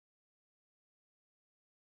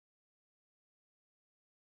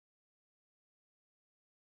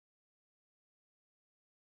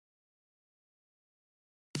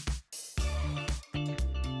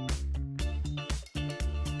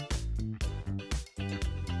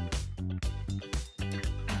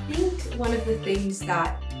think one of the things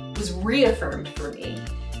that was reaffirmed for me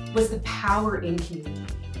was the power in community.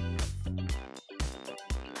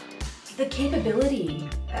 The capability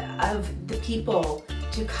of the people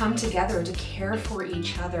to come together to care for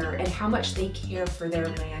each other and how much they care for their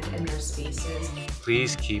land and their spaces.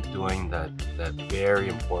 Please keep doing that very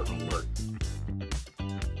important work.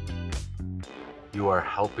 You are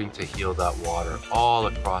helping to heal that water all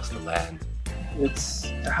across the land. It's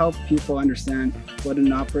to help people understand what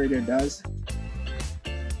an operator does,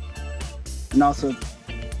 and also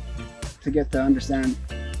to get to understand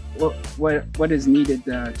what is needed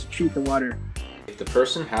to treat the water. If the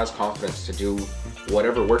person has confidence to do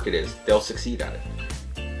whatever work it is, they'll succeed at it.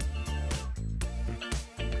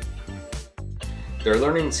 They're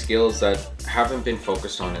learning skills that haven't been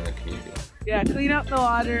focused on in the community. Yeah, clean up the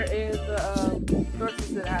water and the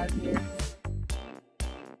sources it has here.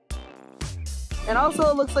 And also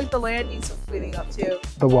it looks like the land needs some cleaning up too.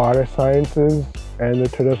 The water sciences and the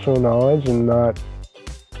traditional knowledge, and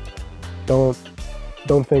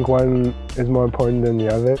don't think one is more important than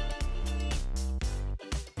the other.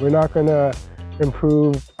 We're not going to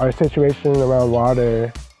improve our situation around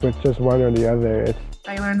water with just one or the other.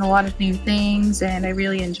 I learned a lot of new things and I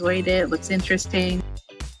really enjoyed it. It looks interesting.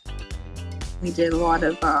 We did a lot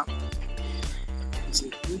of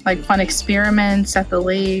like fun experiments at the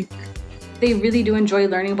lake. They really do enjoy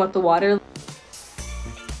learning about the water.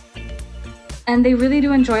 And they really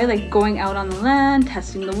do enjoy like going out on the land,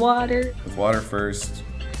 testing the water. With Water First,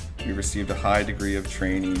 we received a high degree of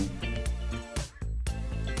training.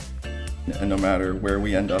 And no matter where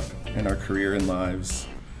we end up in our career and lives,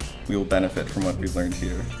 we will benefit from what we've learned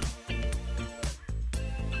here.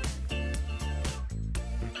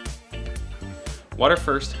 Water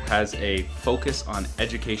First has a focus on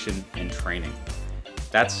education and training.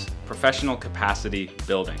 That's professional capacity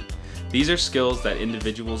building. These are skills that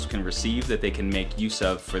individuals can receive that they can make use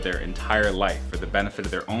of for their entire life, for the benefit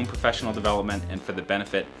of their own professional development and for the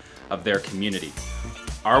benefit of their community.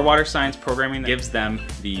 Our water science programming gives them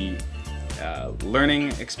the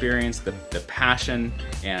learning experience, the passion,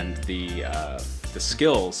 and the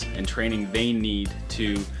skills and training they need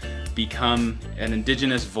to become an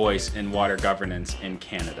Indigenous voice in water governance in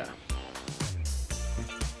Canada.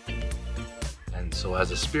 And so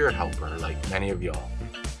as a spirit helper, like many of y'all,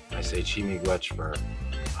 I say Chimigwech for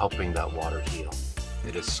helping that water heal.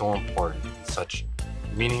 It is so important and such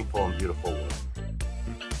meaningful and beautiful work.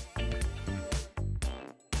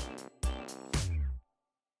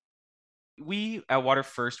 We at Water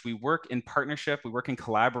First, we work in partnership, we work in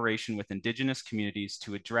collaboration with Indigenous communities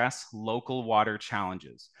to address local water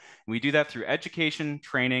challenges. And we do that through education,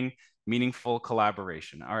 training, meaningful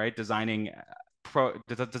collaboration, all right? Designing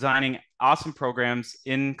awesome programs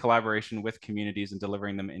in collaboration with communities and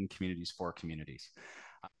delivering them in communities for communities.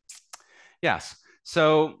 Yes,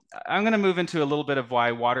 so I'm going to move into a little bit of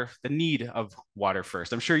why the need of Water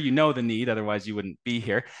First. I'm sure you know the need, otherwise you wouldn't be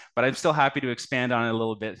here, but I'm still happy to expand on it a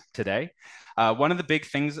little bit today. One of the big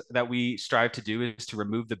things that we strive to do is to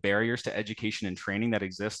remove the barriers to education and training that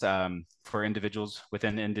exist for individuals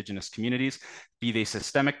within Indigenous communities, be they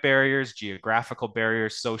systemic barriers, geographical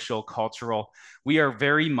barriers, social, cultural. We are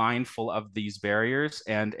very mindful of these barriers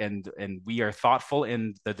and we are thoughtful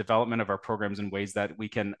in the development of our programs in ways that we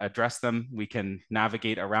can address them, we can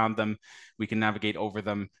navigate around them, we can navigate over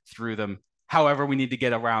them, through them, however we need to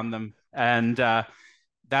get around them. And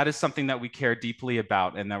that is something that we care deeply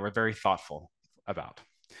about and that we're very thoughtful about.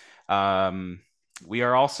 We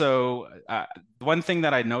are also, one thing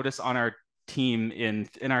that I notice on our team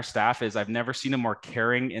in our staff is I've never seen a more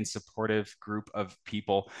caring and supportive group of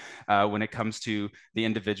people when it comes to the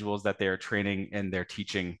individuals that they are training and they're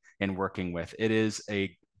teaching and working with. It is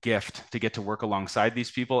a gift to get to work alongside these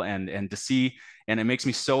people and to see, and it makes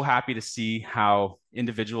me so happy to see how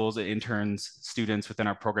individuals, interns, students within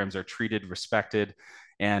our programs are treated, respected,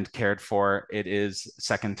 and cared for. It is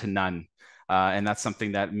second to none. And that's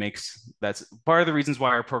something that's part of the reasons why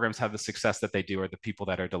our programs have the success that they do, are the people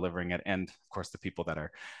that are delivering it, and of course the people that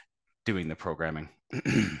are doing the programming.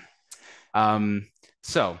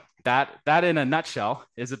 So that in a nutshell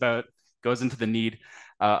goes into the need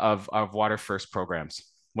of Water First programs.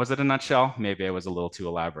 Was it a nutshell? Maybe I was a little too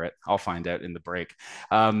elaborate. I'll find out in the break.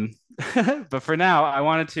 But for now, I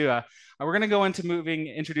wanted to, we're gonna go into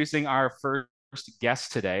introducing our first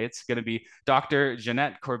guest today. It's going to be Dr.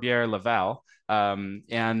 Jeannette Corbiere Lavell.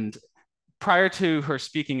 And prior to her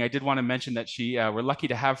speaking, I did want to mention that we're lucky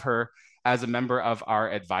to have her as a member of our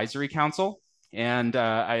advisory council. And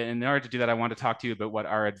in order to do that, I want to talk to you about what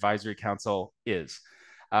our advisory council is.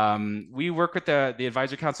 We work with the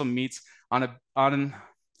advisory council meets on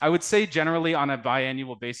I would say generally on a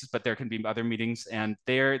biannual basis, but there can be other meetings, and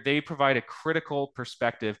they provide a critical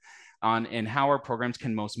perspective on in how our programs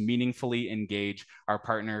can most meaningfully engage our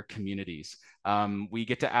partner communities. We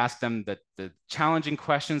get to ask them the challenging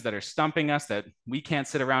questions that are stumping us that we can't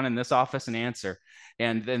sit around in this office and answer.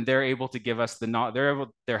 And then they're able to give us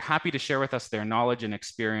they're happy to share with us their knowledge and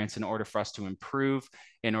experience in order for us to improve,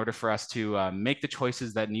 in order for us to make the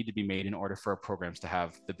choices that need to be made in order for our programs to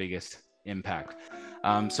have the biggest impact.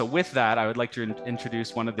 So with that, I would like to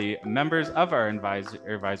introduce one of the members of our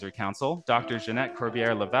advisory council, Dr. Jeannette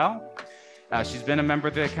Corbiere Lavell. She's been a member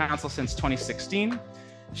of the council since 2016.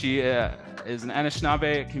 She is an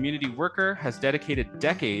Anishinaabe community worker, has dedicated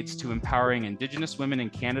decades to empowering Indigenous women in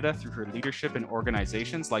Canada through her leadership in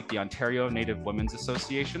organizations like the Ontario Native Women's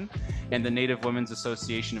Association and the Native Women's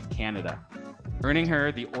Association of Canada, earning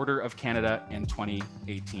her the Order of Canada in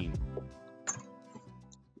 2018.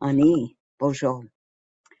 Ani, bonjour.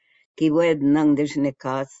 Kiwed nang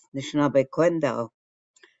dishnikas, Anishinaabe kwendao.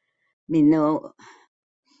 Mino,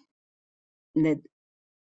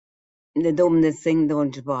 nedom ne sing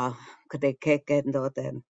don jaba, kade keke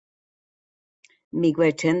ndotem.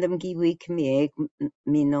 Migwe chendem giwi kmiek,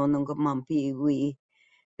 mino nunga mampi we,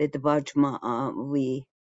 the debajma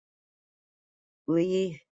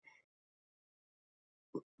we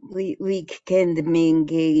kend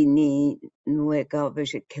mingi ni nuega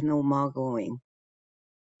vishit kenoma going.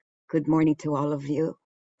 Good morning to all of you.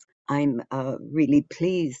 I'm really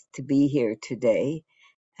pleased to be here today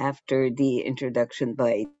after the introduction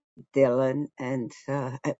by Dylan, and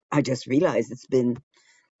I just realized it's been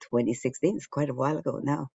 2016. It's quite a while ago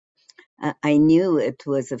now. I knew it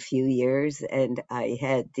was a few years, and I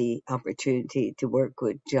had the opportunity to work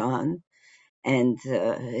with John and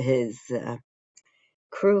his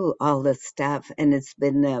crew, all the staff, and it's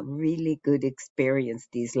been a really good experience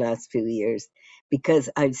these last few years because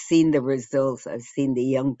I've seen the results. I've seen the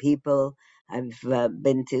young people. I've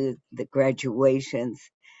been to the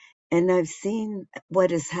graduations, and I've seen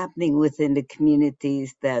what is happening within the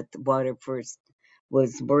communities that Water First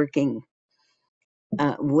was working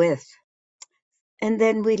with. And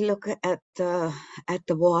then we look at the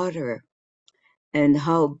water and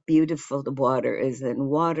how beautiful the water is. And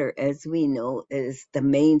water, as we know, is the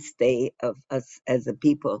mainstay of us as a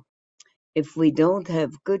people. If we don't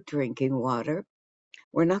have good drinking water,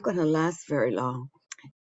 we're not going to last very long.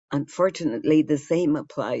 Unfortunately, the same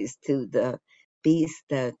applies to the beasts,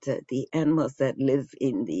 the animals that live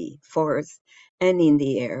in the forest and in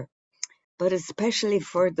the air, but especially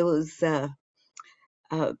for those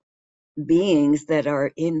beings that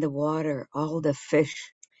are in the water, all the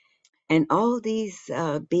fish. And all these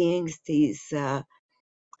beings, these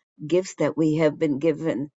gifts that we have been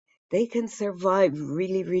given, they can survive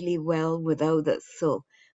really, really well without us. So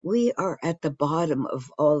we are at the bottom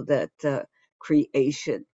of all that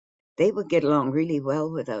creation. They would get along really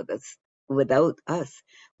well without us.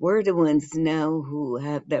 We're the ones now who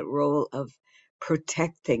have that role of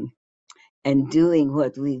protecting and doing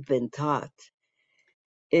what we've been taught.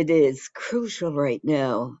 It is crucial right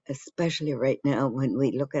now, especially right now when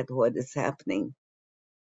we look at what is happening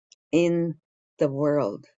in the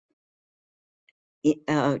world.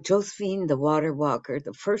 Josephine, the water walker,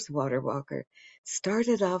 the first water walker,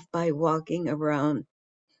 started off by walking around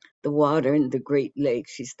the water in the Great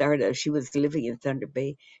Lakes. She was living in Thunder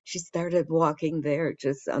Bay. She started walking there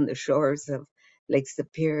just on the shores of Lake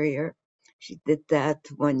Superior. She did that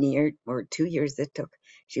 1 year or 2 years it took.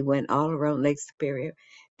 She went all around Lake Superior.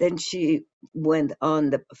 Then she went on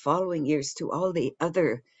the following years to all the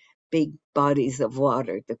other big bodies of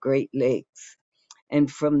water, the Great Lakes. And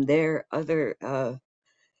from there, other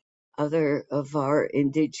of our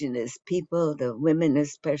indigenous people, the women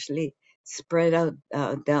especially, spread out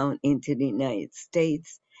down into the United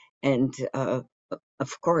States and,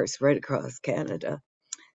 of course, right across Canada.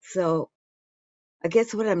 So I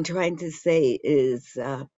guess what I'm trying to say is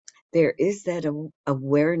there is that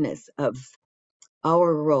awareness of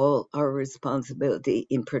our role, our responsibility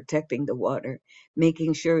in protecting the water,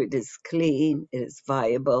 making sure it is clean, it is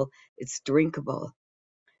viable, it's drinkable.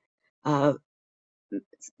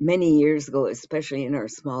 Many years ago, especially in our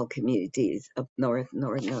small communities up north,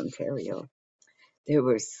 Northern Ontario, there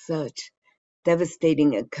were such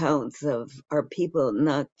devastating accounts of our people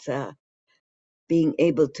not being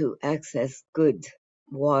able to access good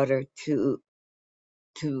water to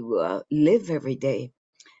live every day.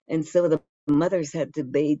 And so the mothers had to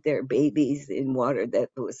bathe their babies in water that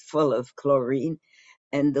was full of chlorine.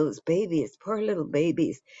 And those babies, poor little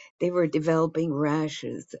babies, they were developing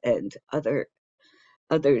rashes and other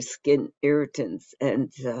skin irritants.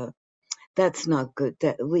 And that's not good.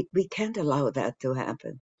 That we can't allow that to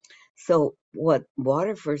happen. So what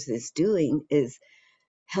Water First is doing is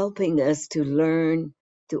helping us to learn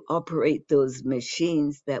to operate those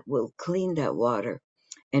machines that will clean that water.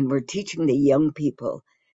 And we're teaching the young people,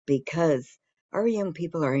 because our young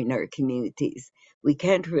people are in our communities. We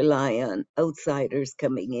can't rely on outsiders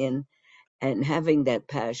coming in and having that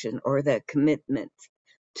passion or that commitment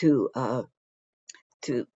to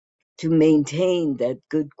to to maintain that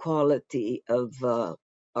good quality of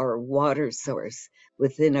our water source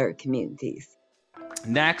within our communities.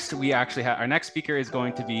 Next, we actually have our next speaker is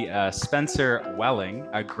going to be Spencer Welling,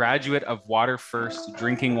 a graduate of Water First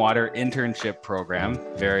Drinking Water Internship Program.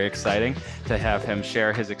 Very exciting to have him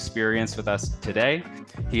share his experience with us today.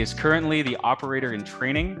 He is currently the operator in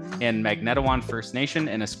training in Magnetawan First Nation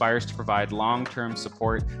and aspires to provide long-term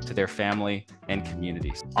support to their family and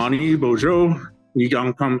communities. Ani Bojo,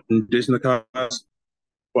 Yigangpam Disnakas,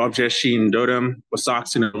 Wabjeshin Dodam,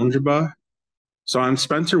 Wasaksin Unjaba. So I'm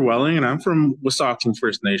Spencer Welling, and I'm from Wasauksing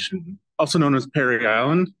First Nation, also known as Perry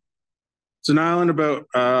Island. It's an island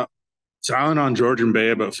on Georgian Bay,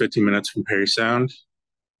 about 15 minutes from Perry Sound.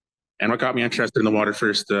 And what got me interested in the Water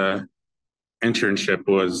First internship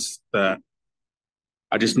was that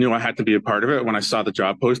I just knew I had to be a part of it when I saw the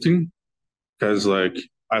job posting, because like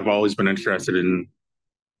I've always been interested in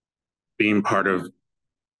being part of being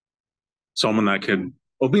someone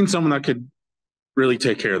that could really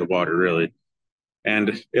take care of the water, really.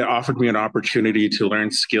 And it offered me an opportunity to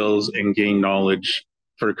learn skills and gain knowledge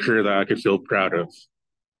for a career that I could feel proud of.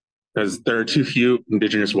 Because there are too few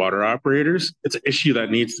Indigenous water operators. It's an issue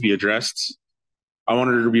that needs to be addressed. I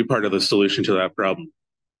wanted to be part of the solution to that problem.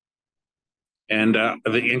 And the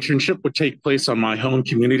internship would take place on my home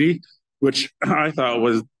community, which I thought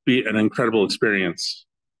would be an incredible experience.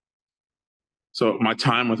 So my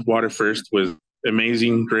time with Water First was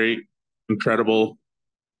amazing, great, incredible.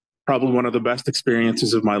 Probably one of the best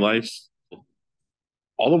experiences of my life.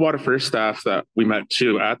 All the Water First staff that we met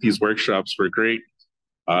too at these workshops were great.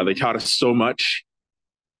 They taught us so much.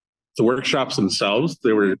 The workshops themselves,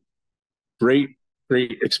 they were great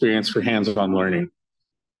experience for hands-on learning.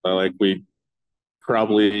 Like we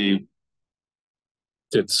probably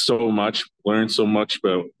did so much, learned so much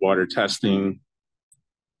about water testing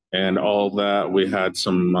and all that. We had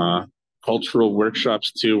some cultural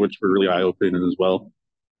workshops too, which were really eye-opening as well.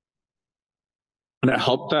 And it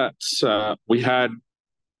helped that we had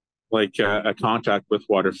like a contact with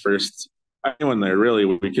Water First. Anyone there, really,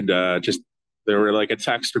 we could they were like a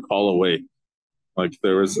text or call away. Like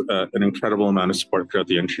there was an incredible amount of support throughout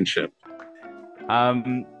the internship.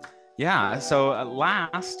 Yeah, so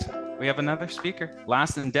last, we have another speaker.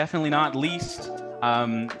 Last and definitely not least,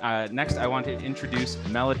 next I want to introduce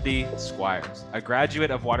Melodie Squires, a graduate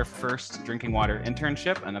of Water First Drinking Water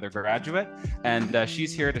Internship, another graduate, and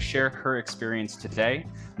she's here to share her experience today.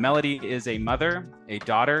 Melodie is a mother, a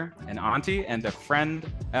daughter, an auntie, and a friend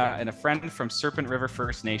from Serpent River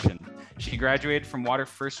First Nation. She graduated from Water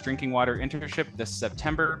First Drinking Water Internship this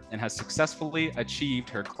September and has successfully achieved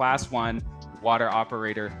her Class 1 water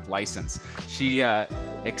operator license. She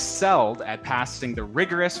excelled at passing the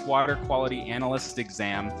rigorous water quality analyst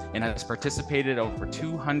exam and has participated over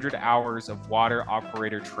 200 hours of water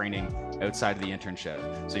operator training outside of the internship.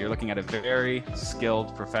 So you're looking at a very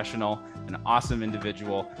skilled professional, an awesome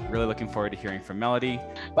individual. Really looking forward to hearing from Melodie.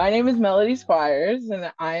 My name is Melodie Squires,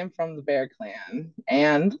 and I am from the Bear Clan,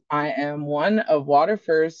 and I am one of Water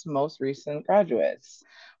First's most recent graduates.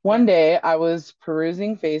 One day I was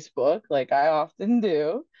perusing Facebook, like I often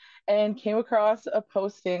do, and came across a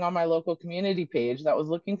posting on my local community page that was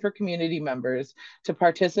looking for community members to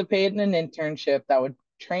participate in an internship that would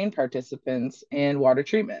train participants in water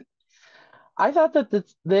treatment. I thought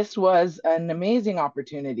that this was an amazing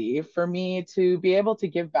opportunity for me to be able to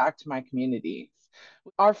give back to my community.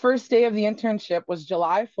 Our first day of the internship was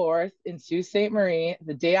July 4th in Sault Ste. Marie,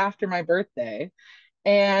 the day after my birthday.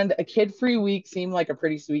 And a kid-free week seemed like a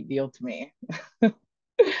pretty sweet deal to me.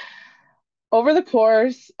 Over the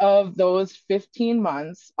course of those 15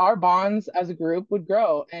 months, our bonds as a group would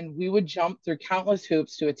grow, and we would jump through countless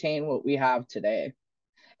hoops to attain what we have today.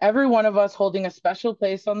 Every one of us holding a special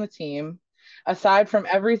place on the team. Aside from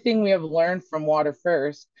everything we have learned from Water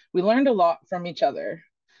First, we learned a lot from each other.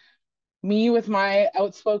 Me with my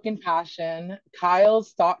outspoken passion,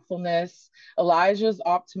 Kyle's thoughtfulness, Elijah's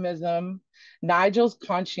optimism, Nigel's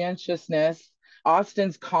conscientiousness,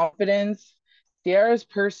 Austin's confidence, Sierra's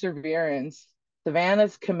perseverance,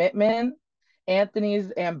 Savannah's commitment,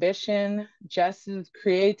 Anthony's ambition, Jess's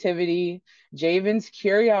creativity, Javen's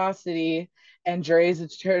curiosity, and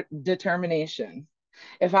Dre's determination.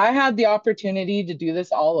 If I had the opportunity to do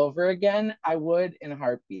this all over again, I would in a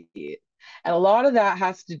heartbeat. And a lot of that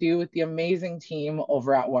has to do with the amazing team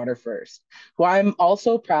over at Water First, who I'm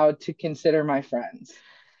also proud to consider my friends.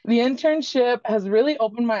 The internship has really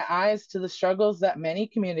opened my eyes to the struggles that many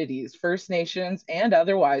communities, First Nations and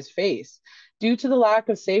otherwise, face due to the lack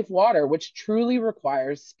of safe water, which truly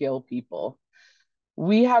requires skilled people.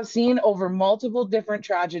 We have seen over multiple different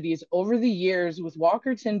tragedies over the years, with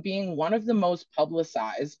Walkerton being one of the most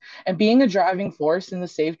publicized and being a driving force in the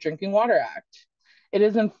Safe Drinking Water Act. It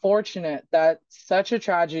is unfortunate that such a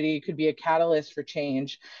tragedy could be a catalyst for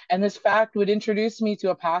change, and this fact would introduce me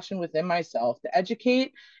to a passion within myself to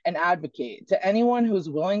educate and advocate to anyone who's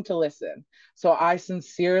willing to listen. So I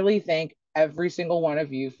sincerely thank every single one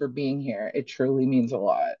of you for being here. It truly means a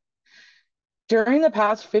lot. During the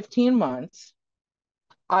past 15 months,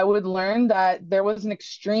 I would learn that there was an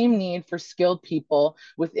extreme need for skilled people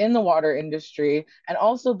within the water industry, and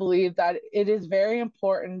also believe that it is very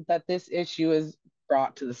important that this issue is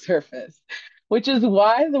brought to the surface, which is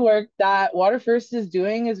why the work that Water First is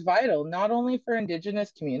doing is vital, not only for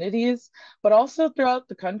Indigenous communities, but also throughout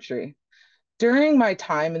the country. During my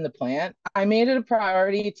time in the plant, I made it a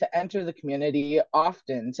priority to enter the community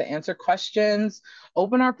often to answer questions,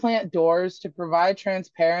 open our plant doors to provide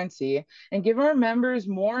transparency, and give our members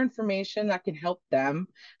more information that can help them,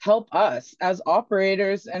 help us as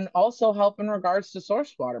operators, and also help in regards to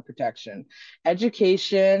source water protection,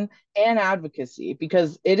 education, and advocacy,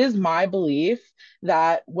 because it is my belief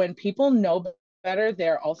that when people know better,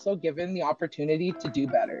 they're also given the opportunity to do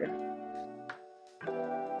better.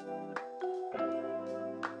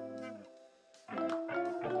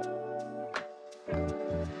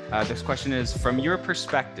 This question is, from your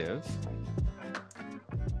perspective,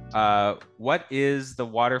 what is the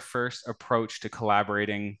Water First approach to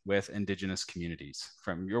collaborating with Indigenous communities?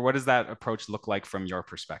 What does that approach look like from your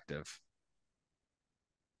perspective?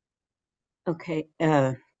 Okay.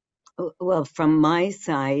 Well, from my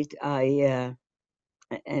side, and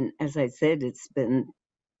as I said, it's been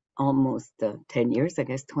almost 10 years, I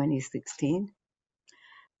guess 2016.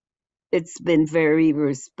 It's been very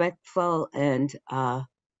respectful and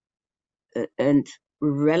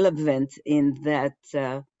relevant in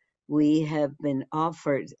that we have been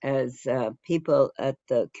offered, as people at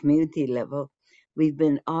the community level, we've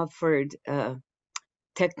been offered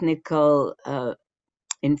technical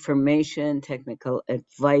information, technical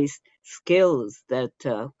advice, skills that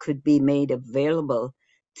could be made available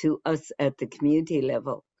to us at the community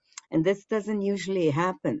level. And this doesn't usually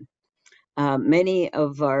happen. Many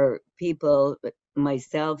of our people,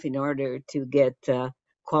 myself, in order to get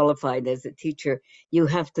qualified as a teacher, you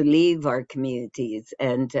have to leave our communities.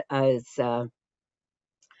 And as some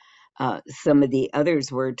of the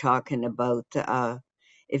others were talking about,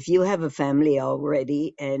 if you have a family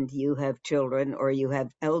already and you have children or you have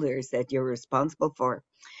elders that you're responsible for,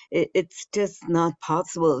 it's just not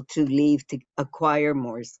possible to leave to acquire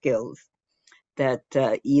more skills that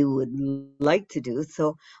you would like to do.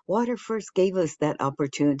 So Water First gave us that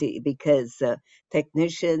opportunity, because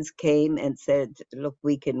technicians came and said, look,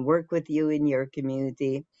 we can work with you in your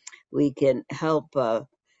community. We can help the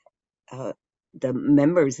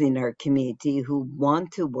members in our community who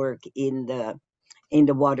want to work in the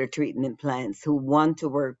water treatment plants, who want to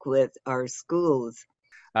work with our schools.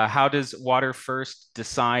 How does Water First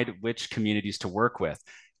decide which communities to work with?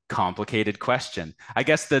 Complicated question. I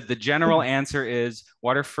guess the general answer is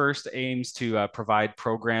Water First aims to provide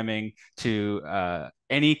programming to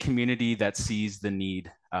any community that sees the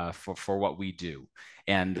need for what we do.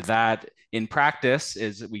 And that in practice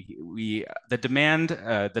is the demand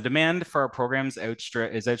for our programs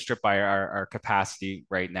is outstripped by our capacity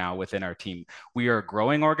right now within our team. We are a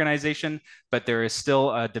growing organization, but there is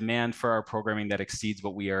still a demand for our programming that exceeds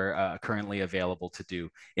what we are currently available to do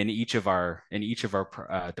in each of our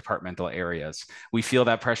departmental areas. We feel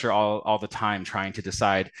that pressure all the time, trying to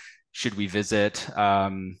decide, should we visit,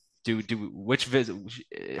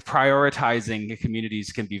 prioritizing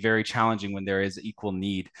communities can be very challenging when there is equal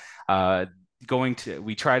need. We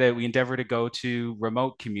endeavor to go to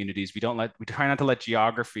remote communities. We try not to let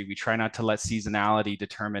geography, we try not to let seasonality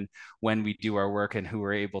determine when we do our work and who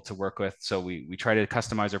we're able to work with. So we try to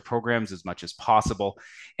customize our programs as much as possible.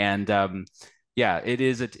 And yeah,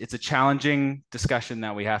 it's a challenging discussion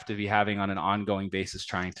that we have to be having on an ongoing basis,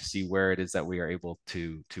 trying to see where it is that we are able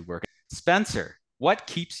to work. Spencer, what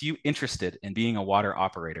keeps you interested in being a water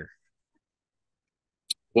operator?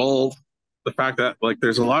 Well, the fact that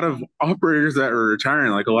there's a lot of operators that are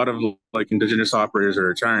retiring, a lot of Indigenous operators are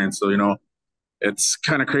retiring. So, it's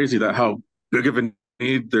kind of crazy that how big of a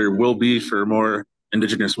need there will be for more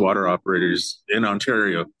Indigenous water operators in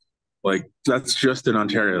Ontario. Like that's just in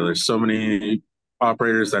Ontario. There's so many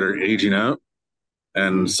operators that are aging out,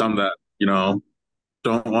 and some that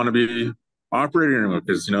don't want to be operating anymore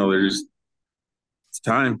because there's it's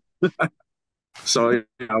time. So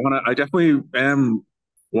I definitely am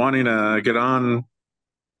wanting to get on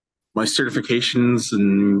my certifications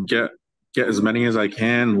and get as many as I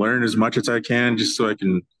can, learn as much as I can, just so I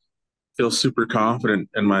can feel super confident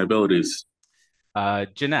in my abilities.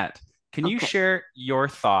 Jeannette, can you share your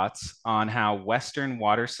thoughts on how Western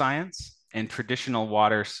water science and traditional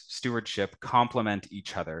water stewardship complement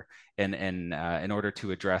each other in order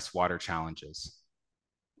to address water challenges?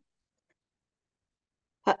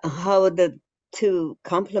 How the two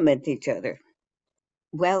complement each other?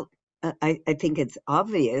 Well, I think it's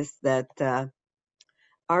obvious that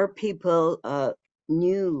our people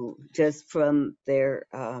knew just from their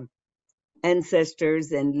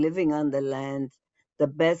ancestors and living on the land the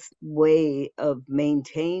best way of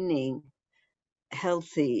maintaining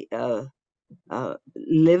healthy,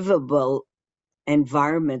 livable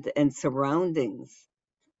environment and surroundings.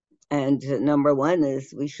 And number one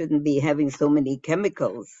is we shouldn't be having so many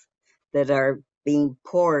chemicals that are being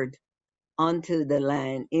poured onto the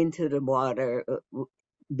land, into the water,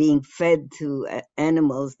 being fed to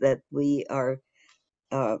animals that we are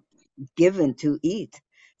given to eat.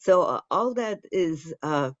 So all that is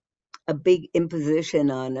a big imposition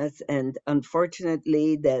on us. And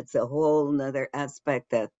unfortunately, that's a whole nother aspect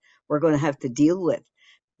that we're going to have to deal with.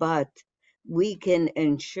 But we can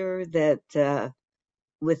ensure that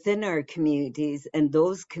within our communities and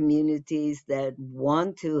those communities that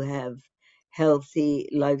want to have healthy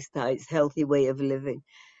lifestyles, healthy way of living,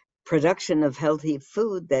 production of healthy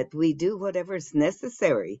food, that we do whatever's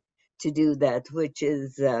necessary to do that, which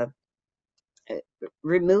is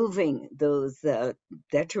removing those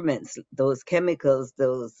detriments, those chemicals,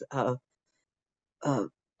 those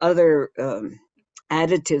other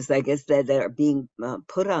additives, I guess, that are being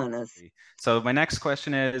put on us. So my next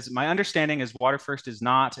question is, my understanding is Water First is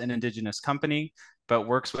not an Indigenous company, but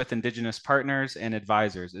works with Indigenous partners and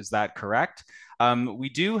advisors. Is that correct? We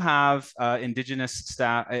do have Indigenous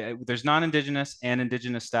staff. There's non-Indigenous and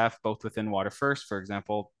Indigenous staff both within Water First. For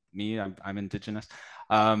example, me, I'm Indigenous.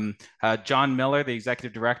 John Miller, the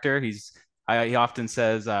executive director, he often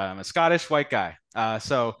says I'm a Scottish white guy.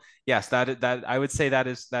 So yes, that I would say that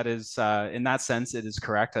is in that sense it is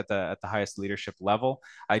correct at the highest leadership level.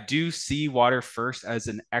 I do see Water First as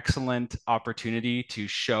an excellent opportunity to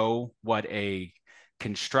show what a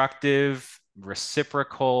constructive,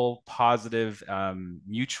 reciprocal, positive,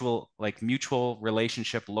 mutual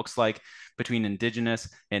relationship looks like between Indigenous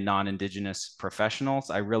and non-Indigenous professionals.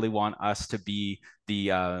 I really want us to be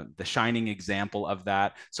the shining example of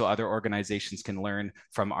that, so other organizations can learn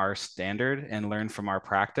from our standard and learn from our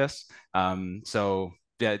practice.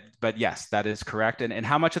 But yes, that is correct. And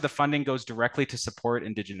how much of the funding goes directly to support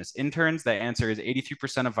Indigenous interns? The answer is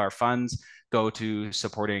 83% of our funds go to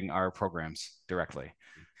supporting our programs directly.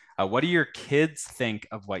 What do your kids think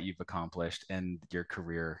of what you've accomplished in your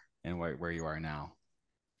career and where you are now?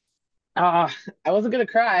 I wasn't gonna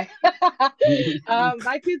cry.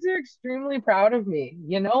 My kids are extremely proud of me.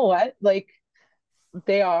 You know what? Like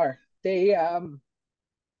they are. Yeah,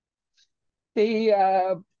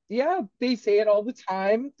 they say it all the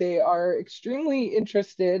time. They are extremely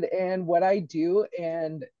interested in what I do,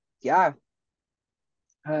 and yeah,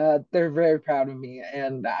 they're very proud of me,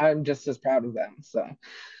 and I'm just as proud of them. So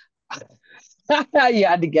you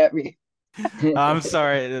had to get me. I'm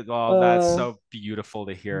sorry. Oh, that's so beautiful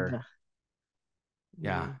to hear.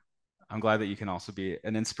 Yeah, I'm glad that you can also be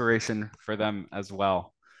an inspiration for them as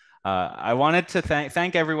well. I wanted to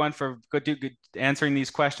thank everyone for good answering these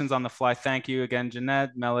questions on the fly. Thank you again,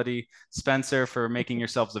 Jeannette, Melodie, Spencer, for making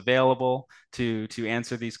yourselves available to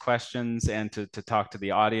answer these questions and to talk to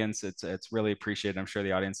the audience. It's really appreciated. I'm sure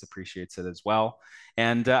the audience appreciates it as well.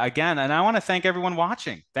 And again, I want to thank everyone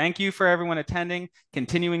watching. Thank you for everyone attending,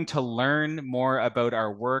 continuing to learn more about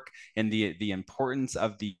our work and the importance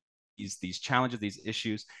of these challenges, these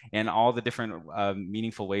issues, and all the different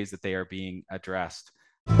meaningful ways that they are being addressed.